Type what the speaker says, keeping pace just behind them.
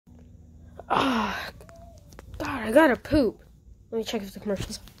Ah, God, I gotta poop. Let me check if the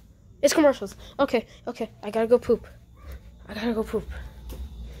commercials. It's commercials. Okay. I gotta go poop.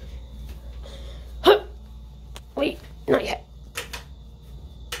 Huh. Wait, not yet.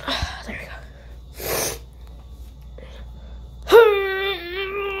 There we go.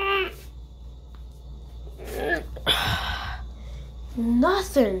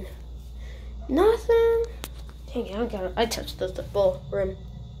 Nothing. Dang it, I touched the bowl rim.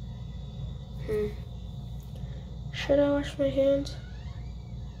 Should I wash my hands?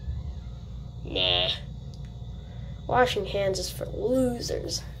 Nah. Washing hands is for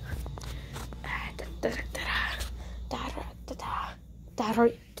losers.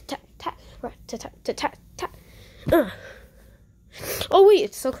 Oh wait,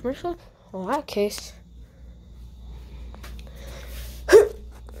 it's still commercial? Oh, that case.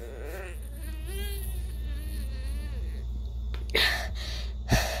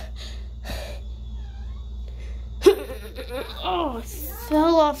 Oh, I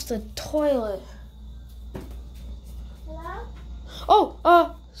fell off the toilet. Hello?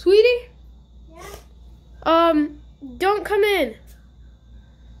 Oh, sweetie? Yeah? Don't come in.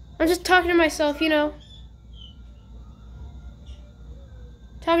 I'm just talking to myself, you know.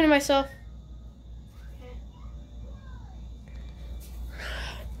 Talking to myself. Okay.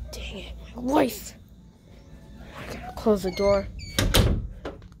 Dang it, my wife. I gotta close the door.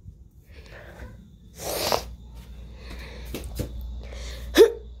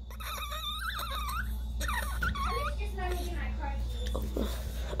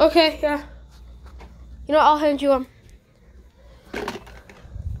 Okay, yeah. You know, I'll hand you them.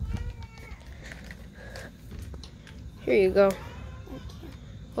 Here you go.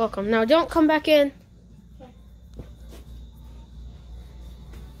 Welcome. Now, don't come back in.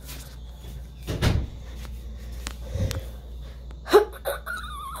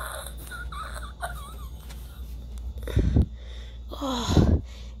 Oh,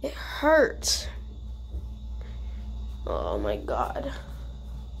 it hurts. Oh my God.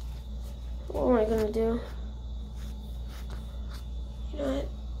 What am I gonna do? You know what?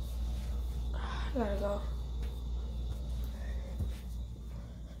 I gotta go.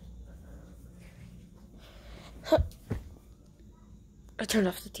 I turned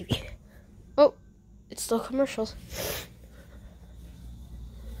off the TV. Oh, it's still commercials.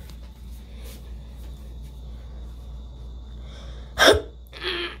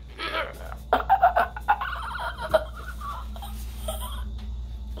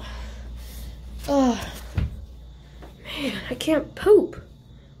 Oh, man, I can't poop.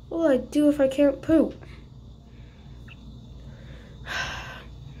 What will I do if I can't poop?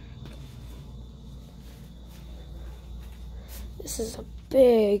 This is a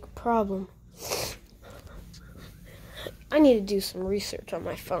big problem. I need to do some research on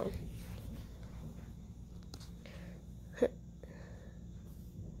my phone.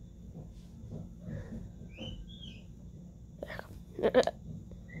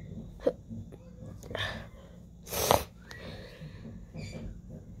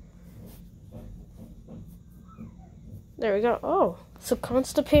 There we go. Oh, so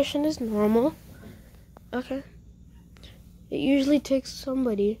constipation is normal. Okay. It usually takes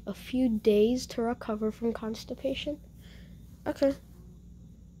somebody a few days to recover from constipation. Okay.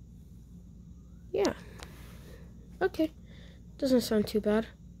 Yeah. Okay. Doesn't sound too bad.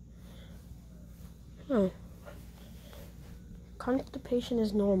 Oh. Constipation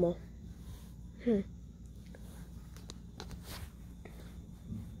is normal.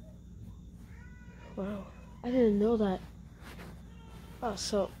 Wow. I didn't know that. Oh,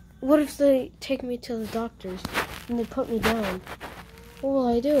 so what if they take me to the doctors and they put me down? What will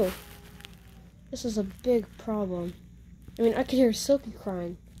I do? This is a big problem. I mean, I could hear Silky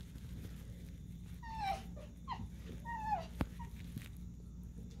crying.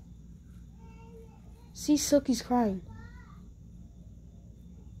 See, Silky's crying.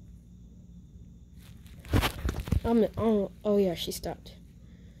 Oh yeah, she stopped.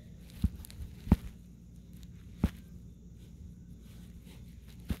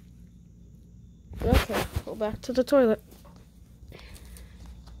 Okay, go back to the toilet.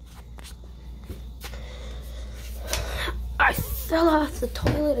 I fell off the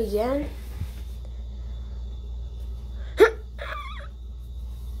toilet again.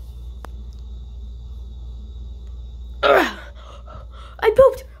 I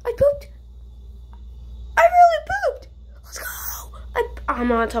pooped. I really pooped. Let's go.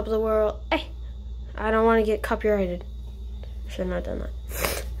 I'm on top of the world. Hey, I don't want to get copyrighted. Should not have done that.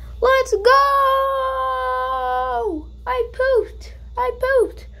 Let's go! I pooped. I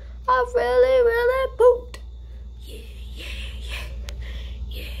really pooped.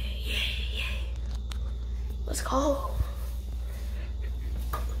 Yeah. Let's go.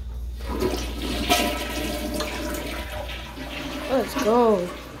 Let's go.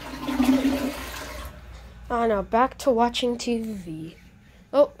 Now back to watching TV.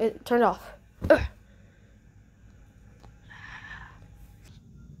 Oh, it turned off. Ugh.